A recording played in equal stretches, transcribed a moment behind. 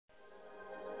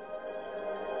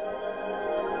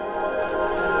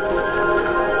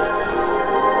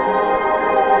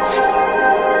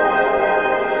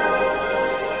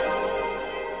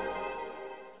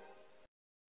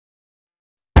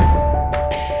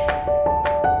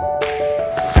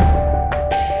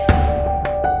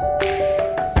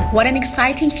What an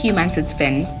exciting few months it's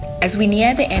been. As we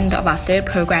near the end of our third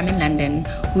program in London,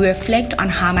 we reflect on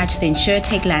how much the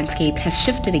insurtech landscape has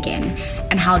shifted again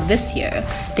and how this year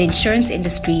the insurance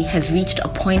industry has reached a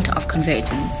point of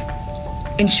convergence.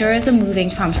 Insurers are moving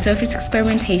from surface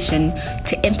experimentation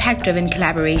to impact-driven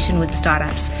collaboration with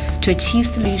startups to achieve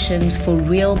solutions for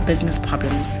real business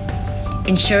problems.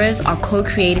 Insurers are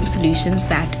co-creating solutions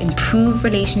that improve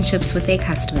relationships with their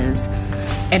customers,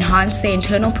 enhance their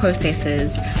internal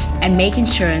processes, and make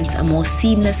insurance a more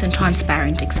seamless and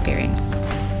transparent experience.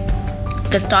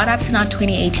 The startups in our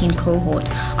 2018 cohort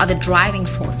are the driving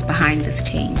force behind this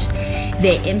change.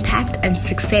 Their impact and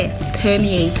success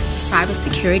permeate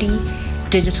cybersecurity,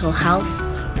 digital health,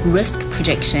 risk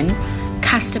prediction,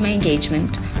 customer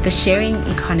engagement, the sharing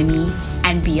economy,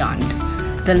 and beyond.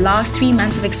 The last 3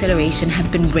 months of acceleration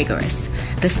have been rigorous.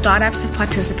 The startups have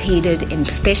participated in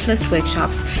specialist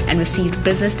workshops and received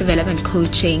business development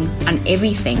coaching on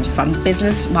everything from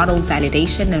business model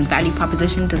validation and value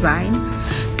proposition design,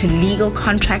 to legal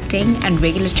contracting and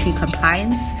regulatory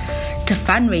compliance, to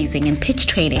fundraising and pitch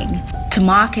training, to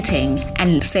marketing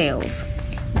and sales.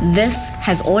 This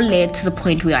has all led to the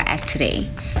point we are at today.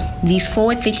 These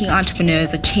forward-thinking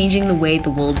entrepreneurs are changing the way the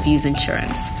world views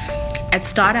insurance. At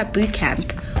Startup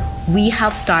Bootcamp, we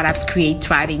help startups create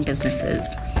thriving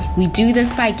businesses. We do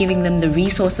this by giving them the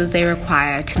resources they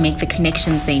require to make the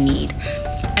connections they need.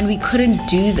 And we couldn't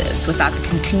do this without the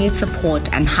continued support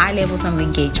and high levels of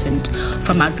engagement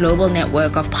from our global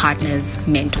network of partners,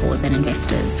 mentors, and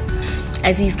investors.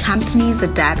 As these companies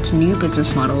adapt new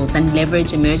business models and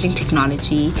leverage emerging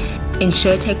technology,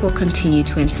 InsurTech will continue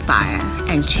to inspire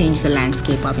and change the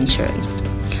landscape of insurance.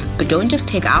 But don't just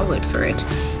take our word for it.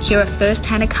 Hear a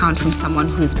first-hand account from someone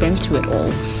who's been through it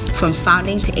all, from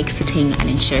founding to exiting an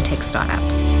InsurTech startup.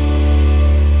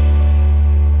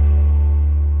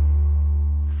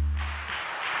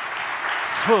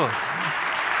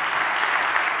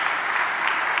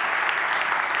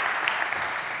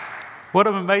 What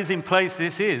an amazing place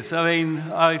this is. I mean,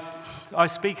 I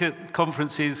speak at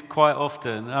conferences quite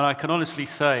often, and I can honestly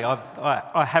say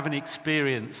I haven't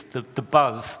experienced the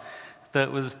buzz that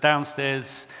was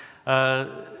downstairs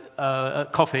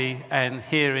at coffee and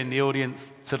here in the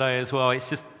audience today as well.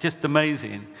 It's just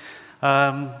amazing.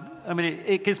 I mean,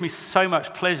 it gives me so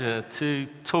much pleasure to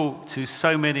talk to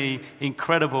so many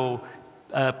incredible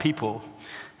people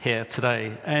here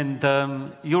today. And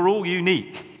you're all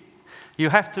unique. You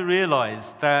have to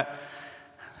realize that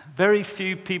very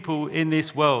few people in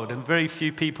this world and very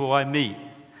few people I meet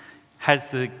has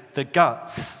the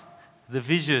guts, the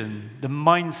vision, the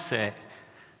mindset,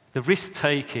 the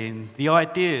risk-taking, the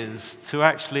ideas to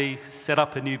actually set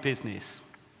up a new business.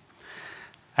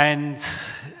 And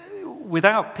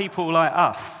without people like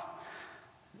us,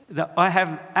 I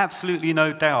have absolutely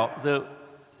no doubt that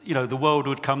the world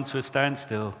would come to a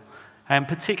standstill, and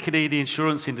particularly the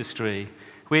insurance industry,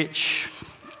 which,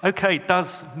 okay,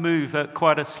 does move at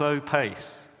quite a slow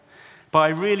pace. But I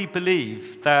really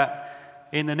believe that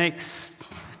in the next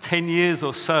 10 years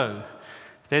or so,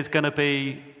 there's going to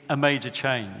be a major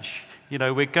change.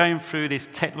 We're going through this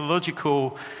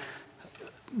technological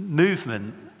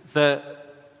movement that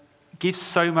gives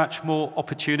so much more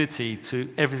opportunity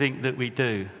to everything that we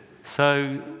do.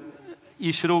 So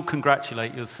you should all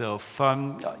congratulate yourself.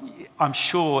 I'm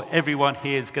sure everyone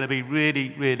here is going to be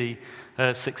really, really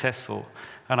successful,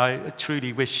 and I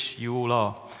truly wish you all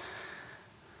are.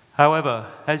 However,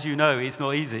 as you know, it's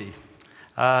not easy.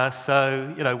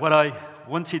 So what I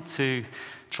wanted to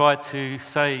try to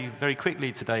say very quickly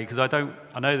today, because I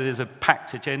know that there's a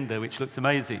packed agenda which looks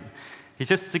amazing, is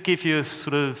just to give you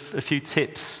a few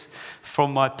tips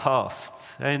from my past.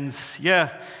 And yeah,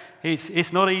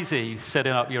 it's not easy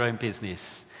setting up your own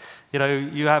business.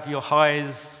 You have your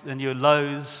highs and your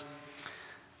lows,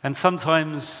 and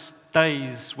sometimes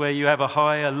days where you have a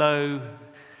high, a low,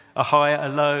 a high, a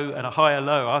low, and a high, a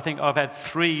low. I think I've had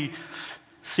 3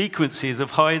 sequences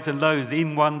of highs and lows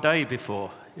in one day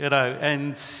before,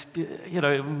 and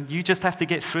you just have to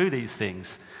get through these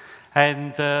things.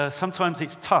 And sometimes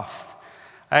it's tough,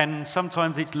 and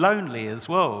sometimes it's lonely as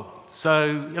well.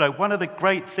 So, one of the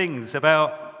great things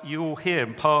about you all here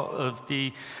and part of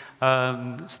the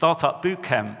Startup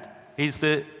Bootcamp is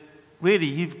that really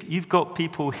you've got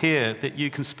people here that you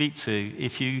can speak to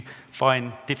if you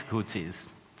find difficulties.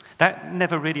 That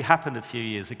never really happened a few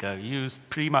years ago. You was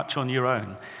pretty much on your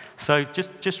own. So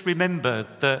just remember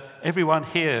that everyone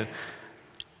here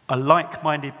are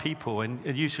like-minded people,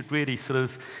 and you should really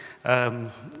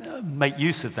make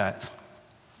use of that.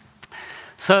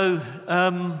 So,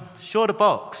 shorter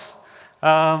box.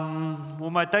 Well,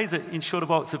 my days at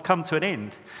InsurTech have come to an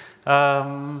end.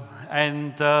 I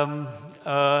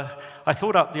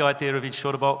thought up the idea of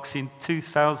InsurTech in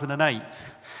 2008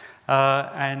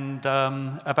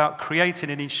 about creating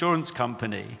an insurance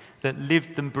company that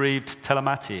lived and breathed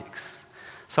telematics.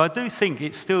 So I do think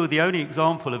it's still the only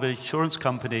example of an insurance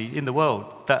company in the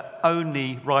world that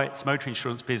only writes motor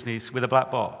insurance business with a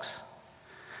black box.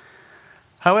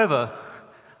 However,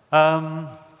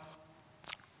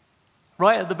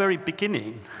 right at the very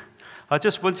beginning, I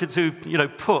just wanted to,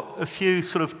 put a few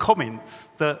sort of comments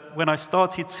that when I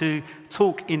started to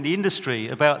talk in the industry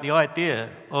about the idea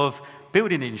of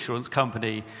building an insurance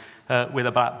company with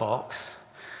a black box,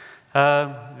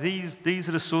 these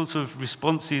are the sorts of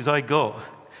responses I got.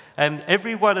 And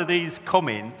every one of these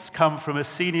comments come from a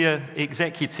senior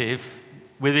executive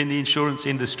within the insurance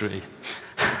industry.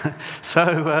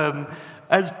 So,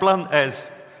 as blunt as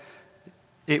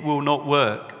it will not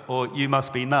work, or you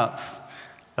must be nuts,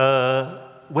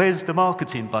 where's the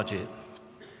marketing budget?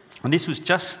 And this was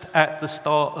just at the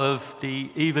start of the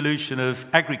evolution of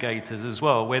aggregators as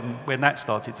well, when that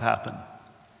started to happen.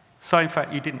 So in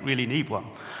fact, you didn't really need one.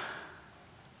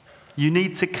 You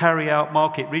need to carry out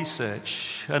market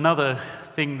research, another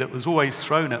thing that was always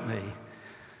thrown at me.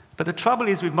 But the trouble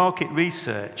is with market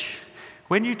research,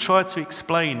 when you try to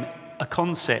explain a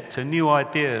concept, a new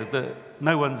idea that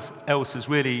no one else has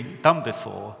really done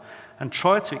before, and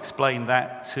try to explain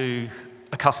that to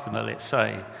a customer, let's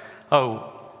say,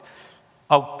 oh,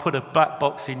 I'll put a black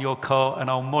box in your car and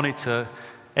I'll monitor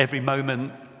every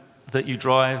moment that you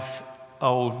drive.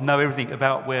 I'll know everything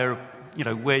about where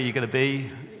you're going to be.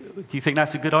 Do you think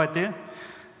that's a good idea?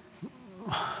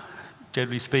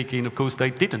 Generally speaking, of course, they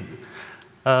didn't.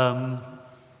 No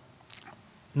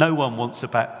one wants a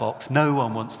black box. No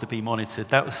one wants to be monitored.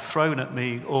 That was thrown at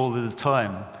me all of the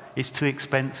time. It's too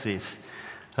expensive.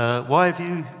 Why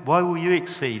will you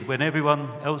exceed when everyone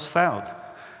else failed?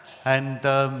 And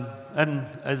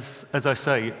as I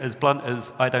say, as blunt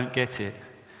as I don't get it.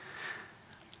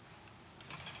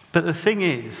 But the thing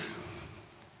is,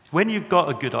 when you've got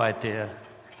a good idea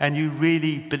and you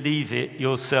really believe it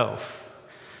yourself,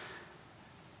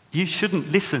 you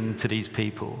shouldn't listen to these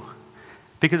people.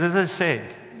 Because as I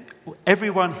said,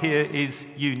 everyone here is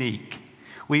unique.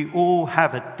 We all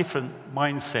have a different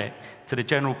mindset to the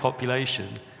general population,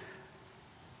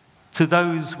 to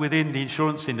those within the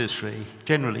insurance industry,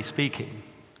 generally speaking.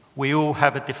 We all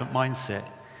have a different mindset.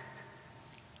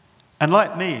 And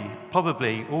like me,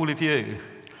 probably all of you,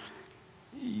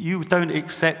 you don't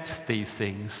accept these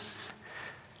things.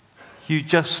 You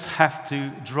just have to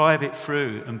drive it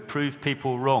through and prove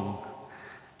people wrong.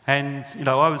 And,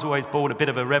 I was always born a bit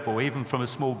of a rebel, even from a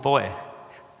small boy.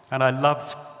 And I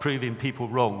loved proving people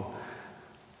wrong.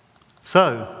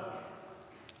 So,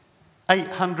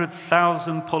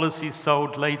 800,000 policies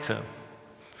sold later.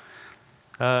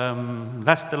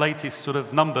 That's the latest sort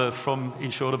of number from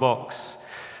InsurTech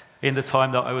in the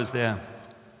time that I was there.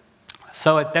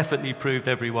 So I definitely proved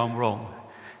everyone wrong.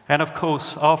 And of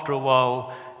course, after a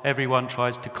while, everyone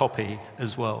tries to copy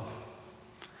as well.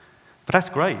 But that's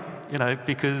great,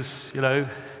 because,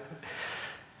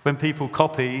 when people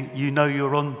copy,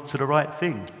 you're on to the right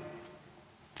thing.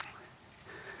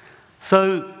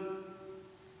 So,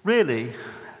 really,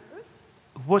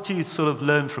 what do you sort of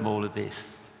learn from all of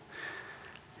this?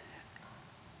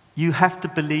 You have to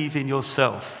believe in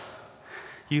yourself.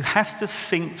 You have to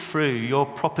think through your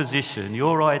proposition,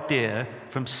 your idea,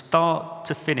 from start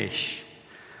to finish.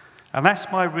 And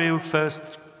that's my real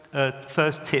first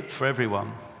tip for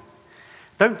everyone.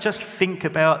 Don't just think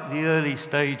about the early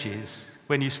stages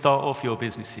when you start off your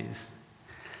businesses.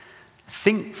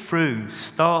 Think through,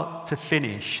 start to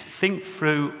finish. Think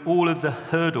through all of the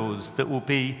hurdles that will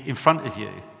be in front of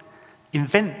you.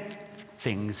 Invent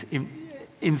things,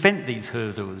 invent these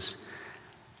hurdles,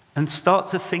 and start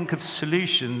to think of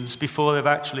solutions before they've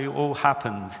actually all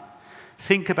happened.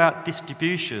 Think about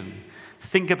distribution.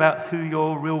 Think about who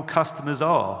your real customers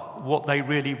are, what they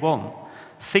really want.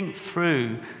 Think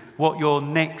through what your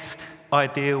next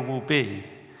idea will be,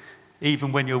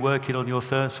 even when you're working on your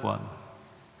first one.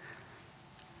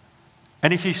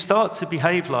 And if you start to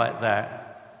behave like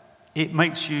that, it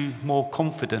makes you more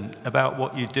confident about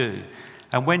what you do.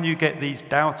 And when you get these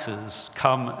doubters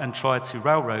come and try to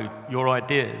railroad your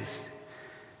ideas,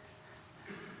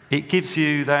 it gives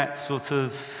you that sort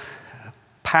of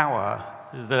power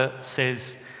that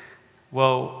says,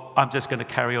 well, I'm just going to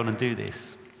carry on and do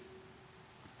this.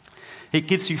 It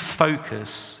gives you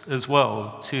focus as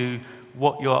well to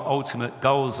what your ultimate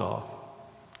goals are.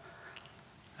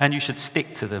 And you should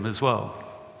stick to them as well.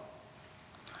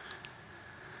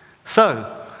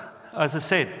 So, as I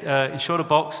said,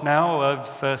 InsurTech now,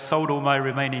 I've sold all my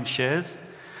remaining shares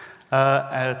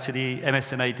to the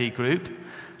MS&AD group.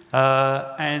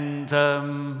 Rather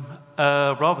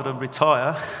than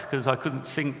retire, because I couldn't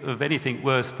think of anything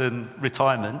worse than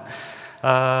retirement,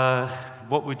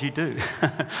 what would you do?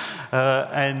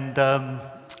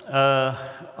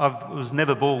 I was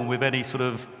never born with any sort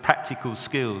of practical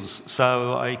skills,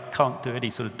 so I can't do any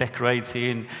sort of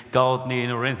decorating,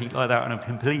 gardening, or anything like that, and I'm a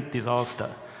complete disaster.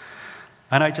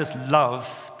 And I just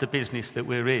love the business that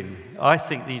we're in. I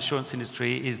think the insurance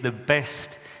industry is the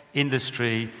best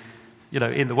industry,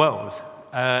 in the world.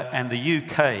 And the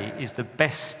UK is the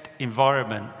best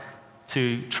environment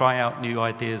to try out new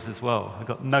ideas as well. I've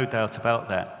got no doubt about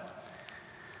that.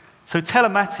 So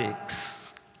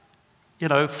telematics,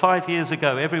 5 years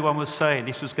ago, everyone was saying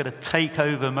this was going to take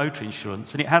over motor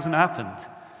insurance, and it hasn't happened.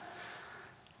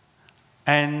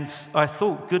 And I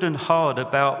thought good and hard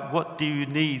about what do you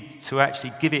need to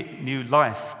actually give it new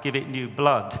life, give it new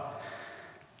blood,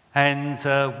 and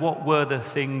what were the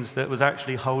things that was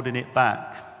actually holding it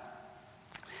back.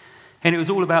 And it was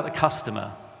all about the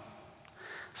customer.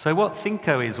 So what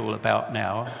ThingCo is all about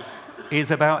now is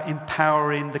about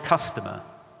empowering the customer.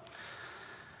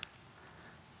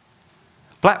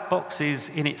 Black boxes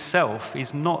in itself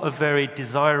is not a very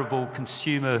desirable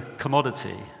consumer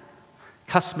commodity.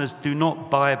 Customers do not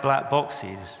buy black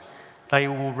boxes. They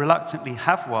will reluctantly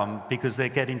have one because they're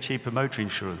getting cheaper motor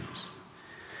insurance.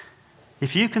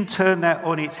 If you can turn that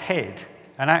on its head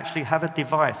and actually have a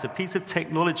device, a piece of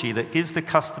technology that gives the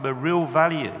customer real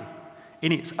value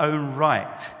in its own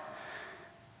right,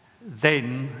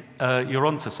 then you're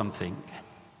onto something.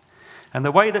 And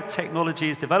the way that technology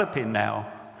is developing now,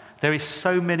 there is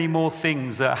so many more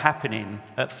things that are happening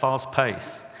at fast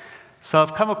pace. So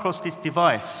I've come across this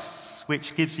device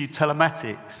which gives you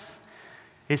telematics.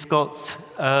 It's got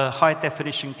a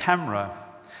high-definition camera,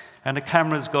 and the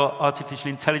camera's got artificial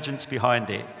intelligence behind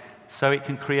it, so it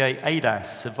can create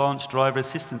ADAS, advanced driver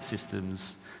assistance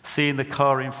systems, seeing the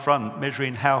car in front,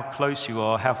 measuring how close you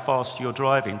are, how fast you're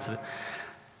driving,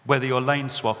 whether you're lane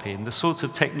swapping, the sort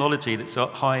of technology that's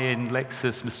got high-end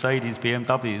Lexus, Mercedes,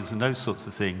 BMWs, and those sorts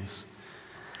of things.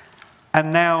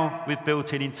 And now we've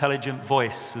built in intelligent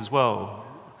voice as well,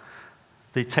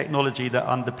 the technology that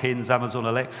underpins Amazon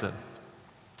Alexa.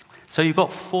 So you've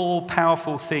got 4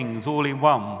 powerful things all in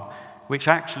one, which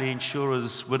actually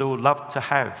insurers would all love to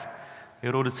have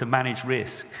in order to manage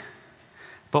risk,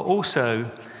 but also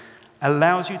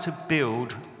allows you to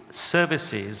build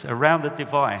services around the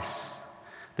device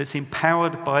that's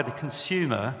empowered by the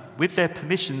consumer, with their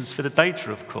permissions for the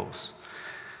data, of course,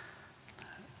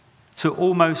 to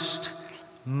almost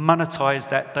monetize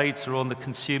that data on the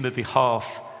consumer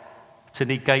behalf to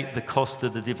negate the cost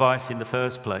of the device in the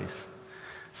first place.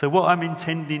 So what I'm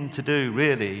intending to do,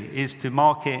 really, is to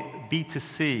market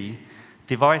B2C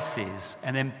devices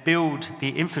and then build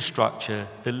the infrastructure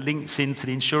that links into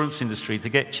the insurance industry to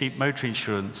get cheap motor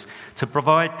insurance, to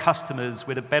provide customers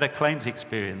with a better claims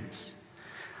experience.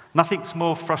 Nothing's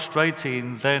more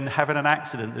frustrating than having an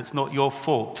accident that's not your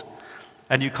fault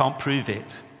and you can't prove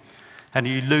it. And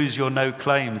you lose your no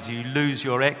claims, you lose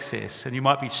your excess, and you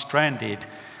might be stranded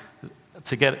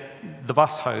to get the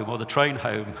bus home or the train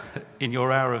home in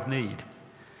your hour of need.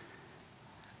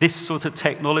 This sort of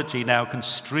technology now can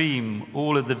stream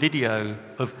all of the video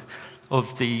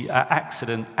of the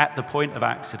accident at the point of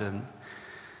accident.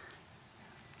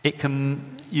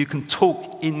 You can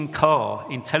talk in car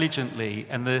intelligently,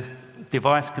 and the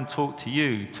device can talk to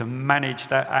you to manage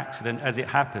that accident as it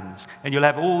happens. And you'll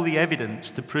have all the evidence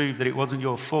to prove that it wasn't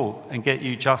your fault and get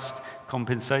you just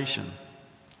compensation.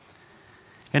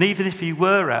 And even if you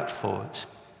were at fault,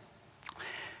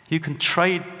 you can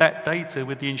trade that data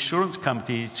with the insurance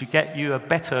company to get you a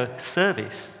better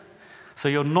service. So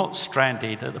you're not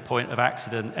stranded at the point of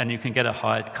accident, and you can get a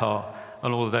hired car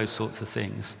and all of those sorts of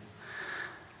things.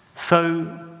 So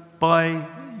by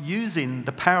using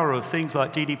the power of things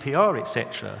like GDPR,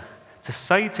 etc., to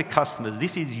say to customers,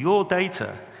 this is your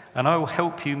data, and I will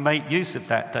help you make use of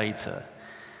that data,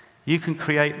 you can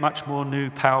create much more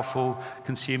new, powerful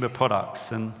consumer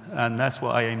products, and that's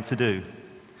what I aim to do.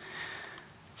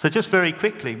 So just very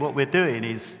quickly, what we're doing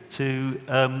is to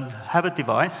have a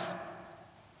device,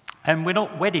 and we're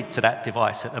not wedded to that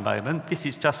device at the moment. This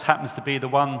just happens to be the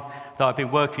one that I've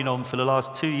been working on for the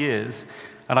last 2 years,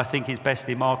 and I think is best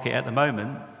in market at the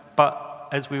moment. But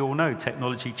as we all know,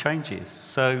 technology changes,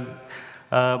 so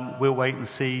we'll wait and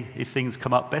see if things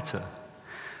come up better.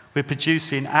 We're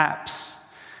producing apps,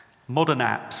 modern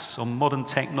apps on modern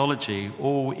technology,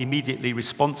 all immediately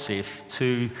responsive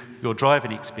to your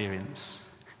driving experience,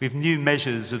 with new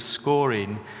measures of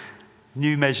scoring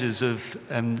new measures of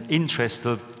interest,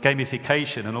 of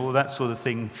gamification and all that sort of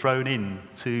thing thrown in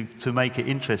to make it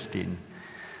interesting.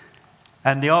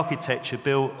 And the architecture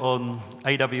built on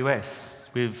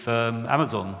AWS with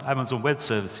Amazon Web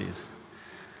Services.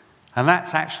 And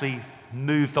that's actually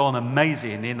moved on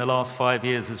amazing in the last 5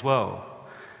 years as well.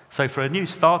 So for a new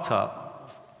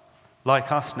startup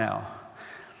like us now,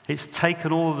 it's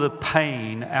taken all the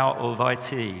pain out of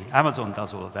IT. Amazon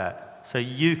does all of that. So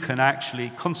you can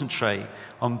actually concentrate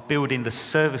on building the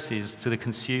services to the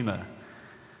consumer.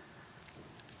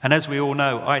 And as we all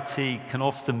know, IT can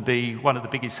often be one of the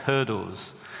biggest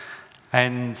hurdles.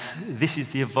 And this is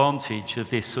the advantage of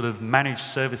this sort of managed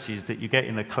services that you get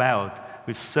in the cloud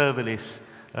with serverless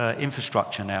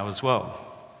infrastructure now as well,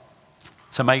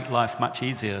 to make life much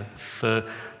easier for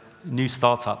new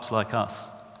startups like us.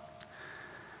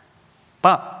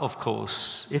 But, of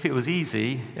course, if it was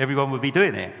easy, everyone would be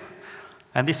doing it.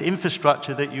 And this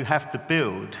infrastructure that you have to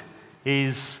build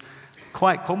is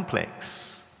quite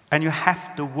complex. And you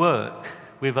have to work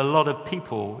with a lot of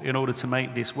people in order to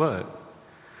make this work.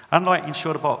 Unlike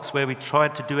InsurTech, where we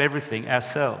tried to do everything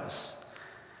ourselves.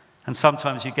 And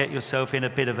sometimes you get yourself in a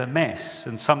bit of a mess.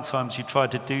 And sometimes you try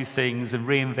to do things and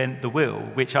reinvent the wheel,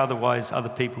 which otherwise other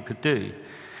people could do.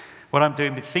 What I'm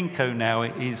doing with ThingCo now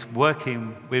is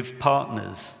working with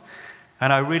partners.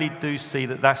 And I really do see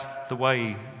that that's the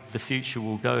way the future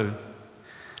will go.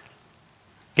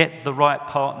 Get the right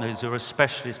partners who are a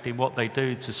specialist in what they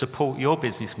do to support your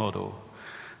business model.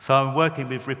 So I'm working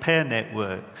with repair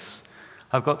networks.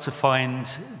 I've got to find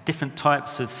different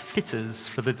types of fitters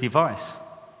for the device.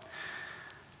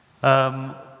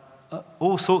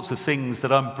 All sorts of things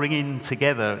that I'm bringing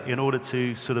together in order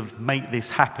to sort of make this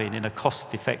happen in a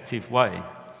cost-effective way.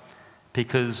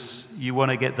 Because you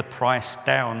want to get the price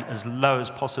down as low as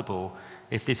possible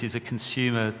if this is a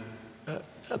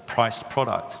consumer-priced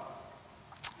product.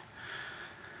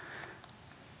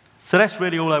 So that's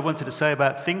really all I wanted to say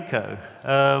about ThingCo.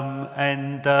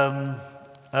 And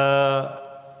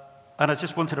I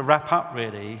just wanted to wrap up,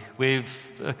 really,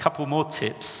 with a couple more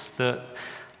tips that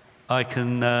I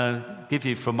can give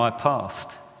you from my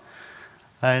past.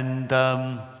 And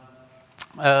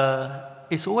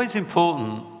it's always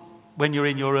important when you're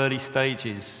in your early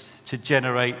stages to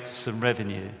generate some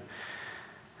revenue.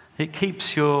 It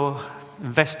keeps your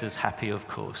investors happy, of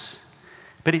course,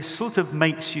 but it sort of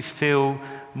makes you feel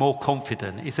more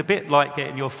confident. It's a bit like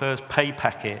getting your first pay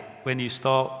packet when you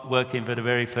start working for the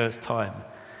very first time.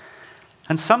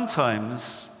 And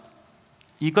sometimes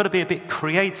you've got to be a bit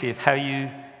creative how you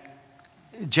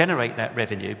generate that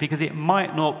revenue, because it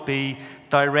might not be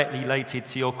directly related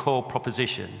to your core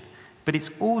proposition, but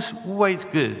it's always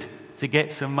good to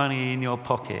get some money in your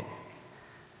pocket.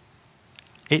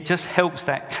 It just helps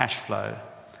that cash flow.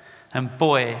 And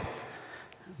boy,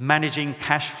 managing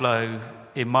cash flow,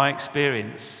 in my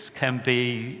experience, can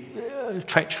be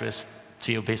treacherous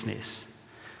to your business.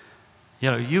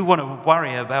 You know, you want to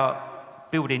worry about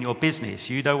building your business.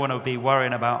 You don't want to be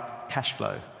worrying about cash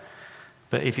flow.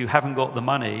 But if you haven't got the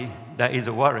money, that is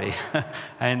a worry.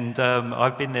 And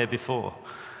I've been there before.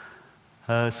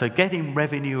 So getting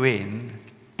revenue in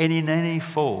any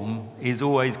form is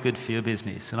always good for your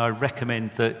business. And I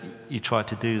recommend that you try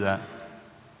to do that.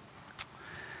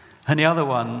 And the other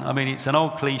one, I mean, it's an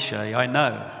old cliche, I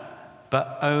know,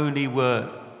 but only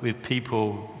work with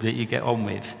people that you get on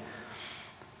with.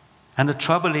 And the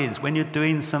trouble is, when you're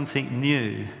doing something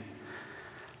new,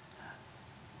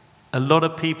 a lot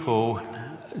of people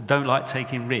don't like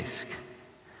taking risk.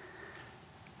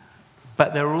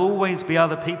 But there will always be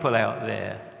other people out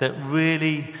there that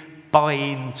really buy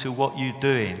into what you're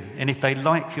doing. And if they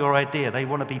like your idea, they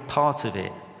want to be part of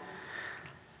it.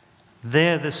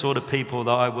 They're the sort of people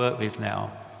that I work with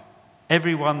now.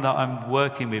 Everyone that I'm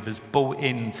working with has bought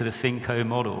into the ThingCo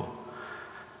model.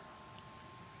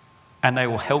 And they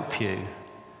will help you.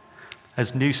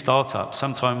 As new startups,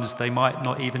 sometimes they might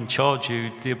not even charge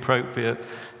you the appropriate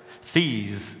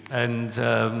fees and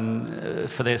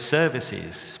for their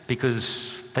services,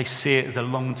 because they see it as a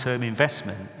long-term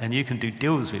investment, and you can do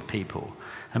deals with people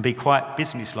and be quite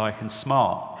businesslike and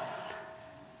smart.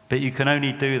 But you can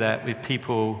only do that with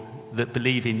people that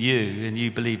believe in you and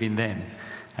you believe in them.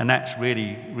 And that's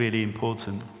really, really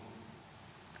important.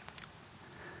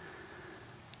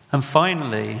 And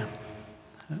finally,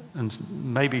 and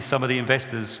maybe some of the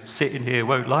investors sitting here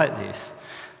won't like this,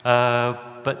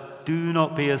 but do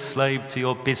not be a slave to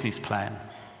your business plan.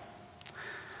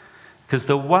 Because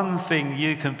the one thing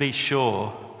you can be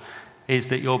sure is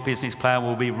that your business plan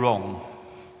will be wrong.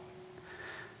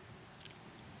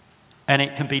 And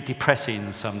it can be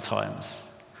depressing sometimes.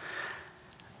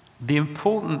 The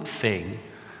important thing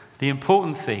The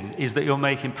important thing is that you're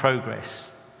making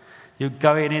progress. You're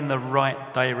going in the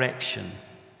right direction.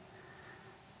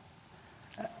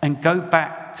 And go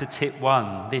back to tip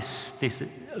 1, this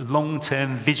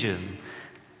long-term vision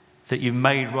that you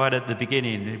made right at the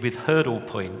beginning with hurdle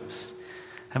points.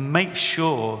 And make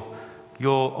sure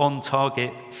you're on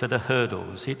target for the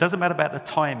hurdles. It doesn't matter about the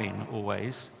timing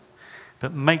always,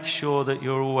 but make sure that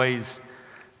you're always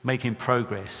making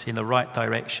progress in the right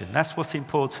direction. That's what's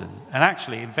important. And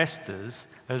actually, investors,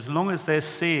 as long as they're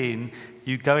seeing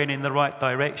you going in the right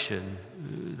direction,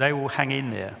 they will hang in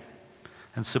there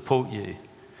and support you.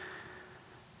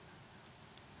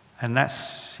 And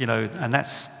that's, you know, and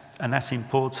that's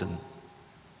important.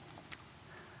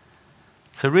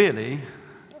 So really,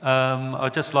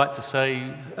 I'd just like to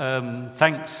say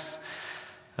thanks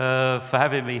for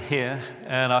having me here,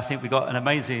 and I think we've got an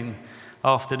amazing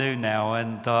afternoon now,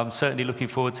 and I'm certainly looking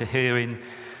forward to hearing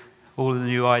all of the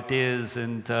new ideas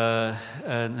and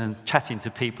chatting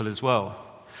to people as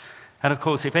well. And of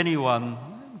course, if anyone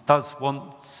does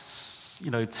want, you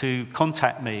know, to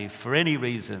contact me for any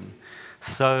reason,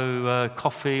 so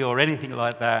coffee or anything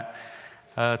like that,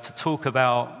 to talk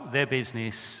about their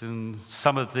business and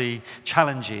some of the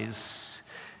challenges.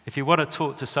 If you want to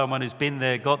talk to someone who's been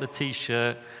there, got the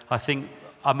T-shirt, I think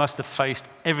I must have faced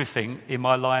everything in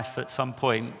my life at some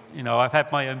point. You know, I've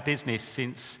had my own business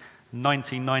since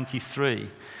 1993.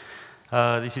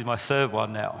 This is my 3rd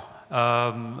one now.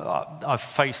 I've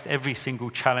faced every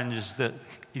single challenge that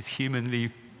is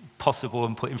humanly possible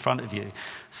and put in front of you.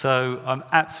 So I'm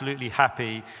absolutely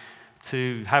happy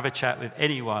to have a chat with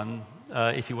anyone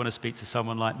if you want to speak to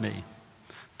someone like me.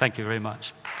 Thank you very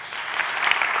much.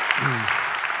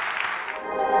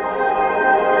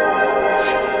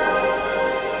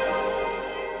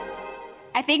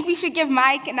 I think we should give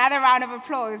Mike another round of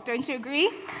applause, don't you agree?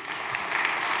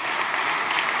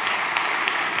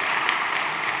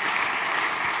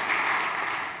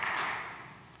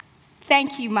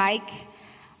 Thank you, Mike.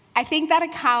 I think that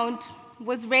account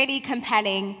was really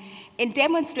compelling in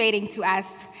demonstrating to us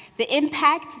the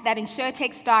impact that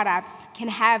insurtech startups can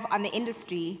have on the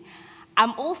industry.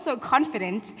 I'm also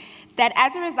confident that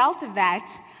as a result of that,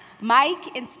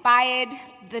 Mike inspired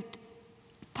the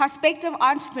prospective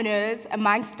entrepreneurs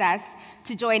amongst us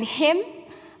to join him,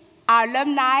 our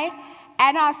alumni,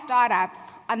 and our startups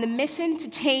on the mission to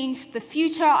change the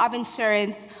future of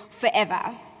insurance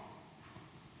forever.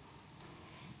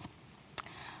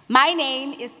 My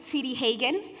name is Tshidi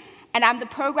Hagan, and I'm the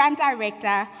Program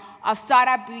Director of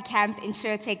Startupbootcamp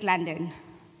InsurTech London.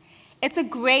 It's a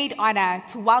great honor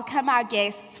to welcome our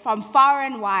guests from far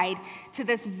and wide to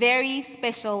this very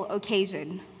special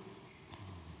occasion.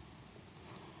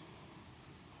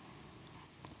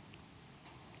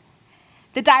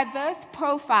 The diverse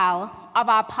profile of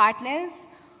our partners,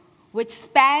 which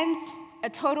spans a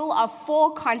total of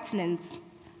 4 continents,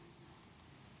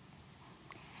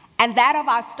 and that of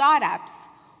our startups,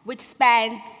 which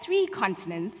spans 3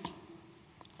 continents,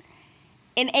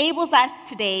 enables us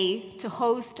today to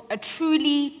host a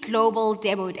truly global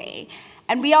demo day,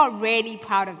 and we are really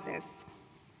proud of this.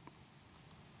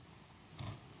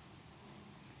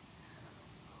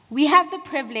 We have the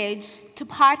privilege to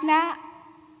partner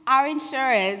our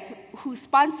insurers who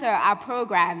sponsor our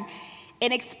program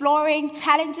in exploring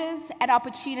challenges and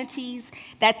opportunities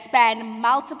that span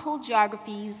multiple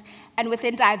geographies and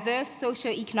within diverse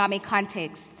socioeconomic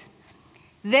contexts.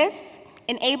 This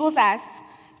enables us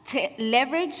to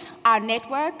leverage our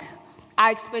network, our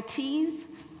expertise,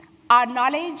 our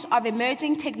knowledge of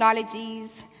emerging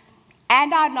technologies,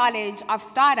 and our knowledge of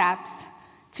startups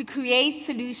to create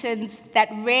solutions that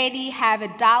really have a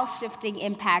dial-shifting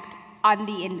impact on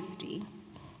the industry.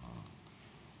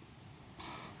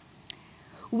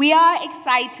 We are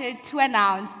excited to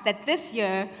announce that this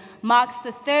year marks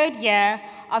the 3rd year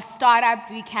of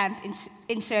Startupbootcamp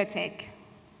InsurTech.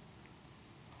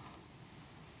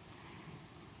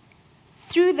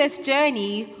 Through this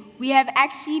journey, we have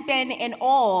actually been in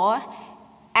awe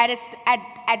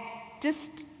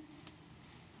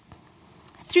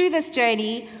through this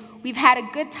journey, we've had a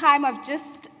good time of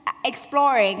just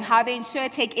exploring how the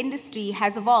insurtech industry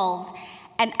has evolved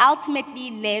and ultimately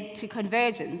led to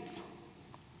convergence.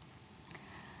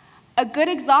 A good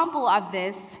example of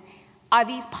this are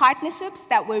these partnerships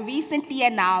that were recently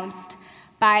announced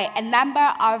by a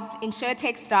number of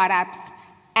insurtech startups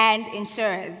and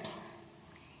insurers.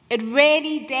 It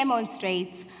really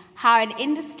demonstrates how an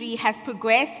industry has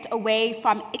progressed away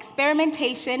from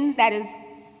experimentation that is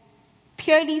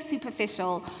purely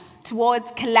superficial towards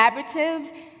collaborative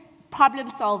problem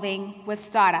solving with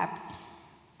startups.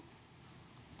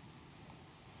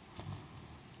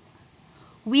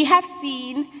 We have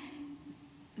seen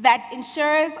that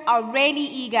insurers are really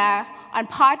eager on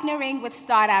partnering with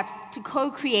startups to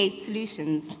co-create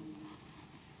solutions.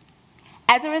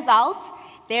 As a result,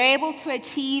 they're able to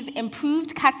achieve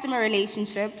improved customer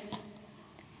relationships,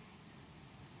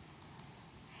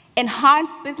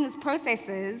 enhanced business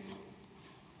processes,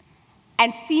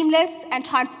 and seamless and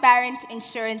transparent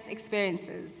insurance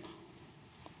experiences.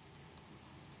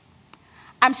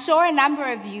 I'm sure a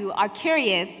number of you are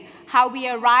curious how we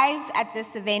arrived at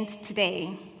this event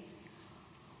today.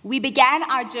 We began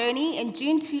our journey in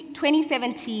June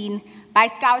 2017 by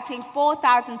scouting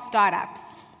 4,000 startups.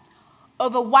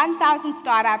 Over 1,000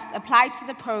 startups applied to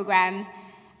the program,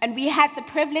 and we had the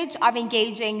privilege of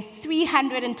engaging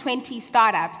 320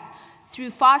 startups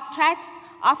through fast tracks,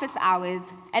 office hours,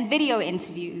 and video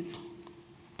interviews.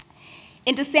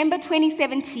 In December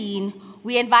 2017,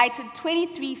 we invited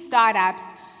 23 startups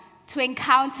to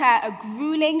encounter a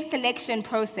grueling selection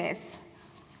process.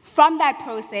 From that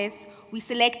process, we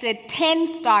selected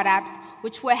 10 startups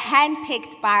which were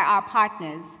handpicked by our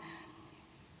partners.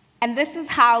 And this is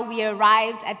how we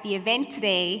arrived at the event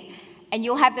today, and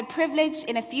you'll have the privilege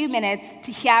in a few minutes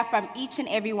to hear from each and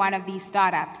every one of these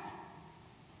startups.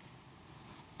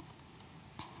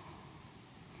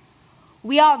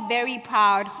 We are very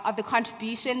proud of the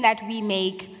contribution that we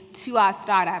make to our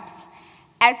startups.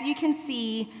 As you can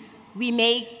see, we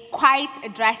make quite a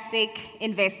drastic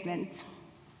investment.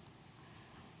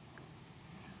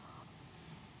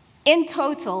 In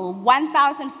total,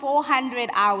 1,400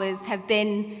 hours have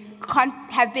been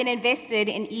invested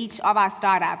in each of our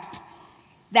startups.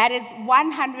 That is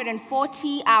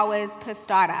 140 hours per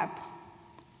startup.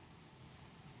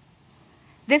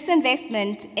 This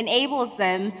investment enables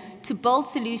them to build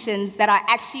solutions that are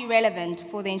actually relevant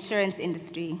for the insurance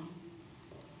industry.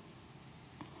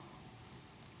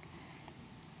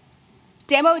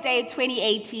 Demo Day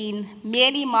 2018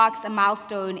 merely marks a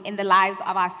milestone in the lives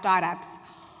of our startups.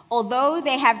 Although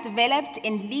they have developed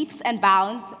in leaps and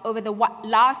bounds over the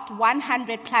last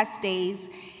 100+ days,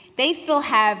 they still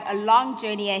have a long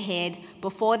journey ahead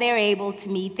before they're able to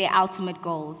meet their ultimate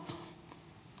goals.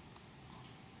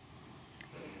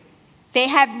 They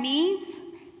have needs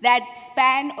that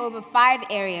span over 5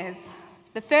 areas.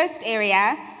 The first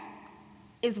area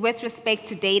is with respect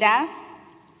to data.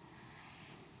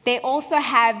 They also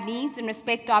have needs in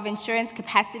respect of insurance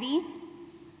capacity,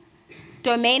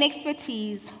 domain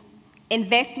expertise,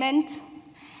 investment,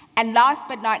 and last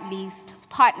but not least,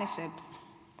 partnerships.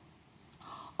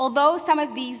 Although some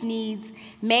of these needs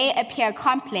may appear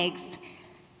complex,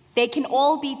 they can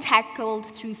all be tackled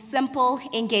through simple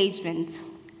engagement.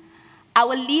 I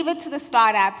will leave it to the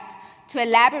startups to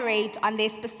elaborate on their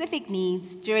specific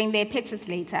needs during their pitches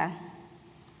later.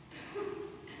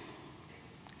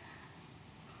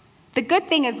 The good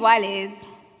thing as well is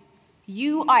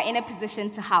you are in a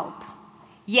position to help.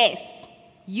 Yes,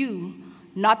 you,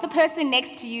 not the person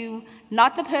next to you,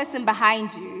 not the person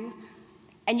behind you,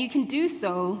 and you can do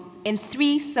so in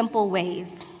 3 simple ways.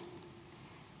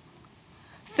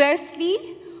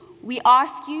 Firstly, we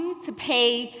ask you to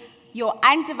pay your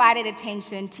undivided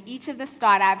attention to each of the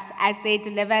startups as they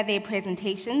deliver their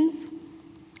presentations.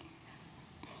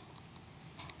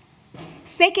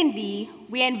 Secondly,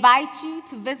 we invite you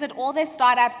to visit all their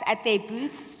startups at their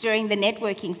booths during the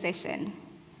networking session.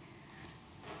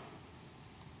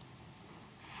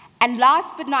 And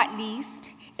last but not least,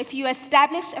 if you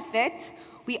establish a fit,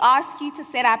 we ask you to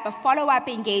set up a follow-up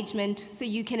engagement so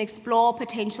you can explore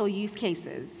potential use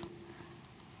cases.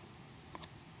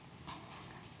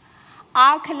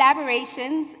 Our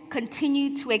collaborations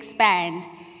continue to expand.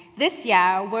 This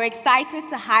year, we're excited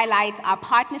to highlight our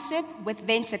partnership with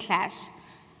Venture Clash.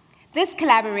 This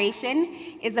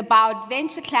collaboration is about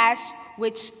Venture Clash,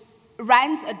 which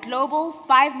runs a global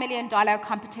 $5 million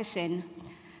competition.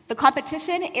 The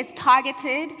competition is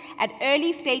targeted at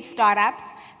early-stage startups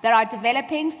that are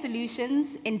developing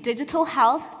solutions in digital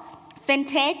health,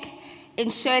 fintech,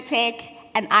 insurtech,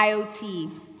 and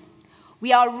IoT.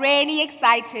 We are really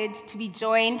excited to be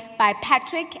joined by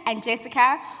Patrick and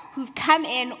Jessica, who've come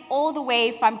in all the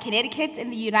way from Connecticut in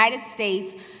the United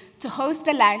States to host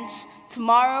a lunch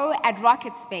tomorrow at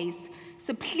Rocket Space.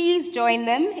 So please join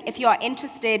them if you are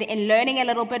interested in learning a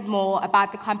little bit more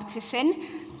about the competition.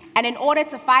 And in order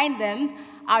to find them,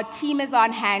 our team is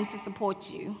on hand to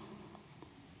support you.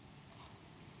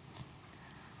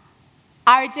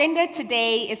 Our agenda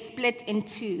today is split in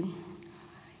 2.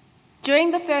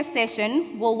 During the first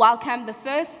session, we'll welcome the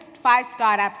first 5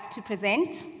 startups to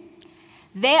present.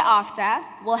 Thereafter,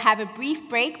 we'll have a brief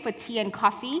break for tea and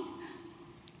coffee.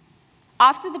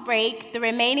 After the break, the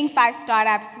remaining 5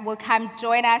 startups will come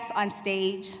join us on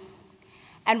stage.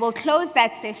 And we'll close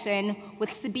that session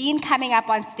with Sabine coming up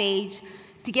on stage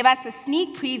to give us a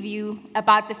sneak preview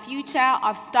about the future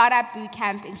of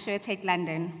Startupbootcamp InsurTech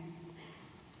London.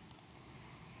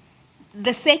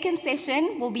 The second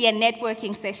session will be a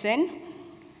networking session.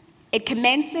 It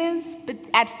commences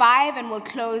at 5 and will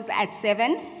close at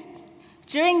 7.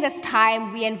 During this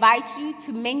time, we invite you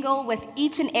to mingle with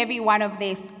each and every one of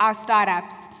our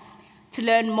startups to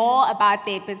learn more about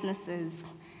their businesses.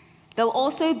 They'll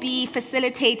also be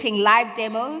facilitating live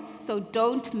demos, so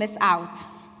don't miss out.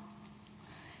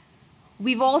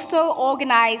 We've also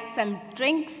organized some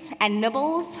drinks and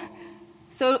nibbles,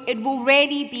 so it will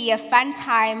really be a fun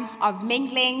time of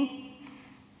mingling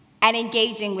and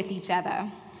engaging with each other.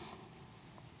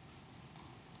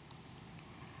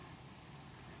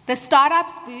 The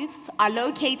startups booths are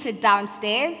located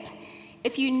downstairs.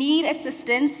 If you need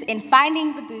assistance in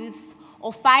finding the booths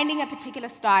or finding a particular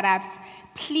startup,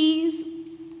 please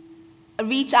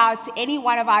reach out to any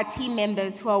one of our team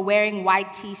members who are wearing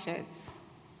white t-shirts.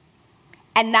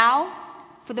 And now,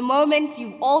 for the moment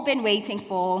you've all been waiting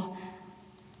for,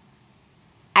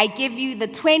 I give you the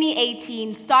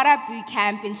 2018 Startup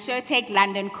Bootcamp InsurTech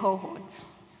London cohort.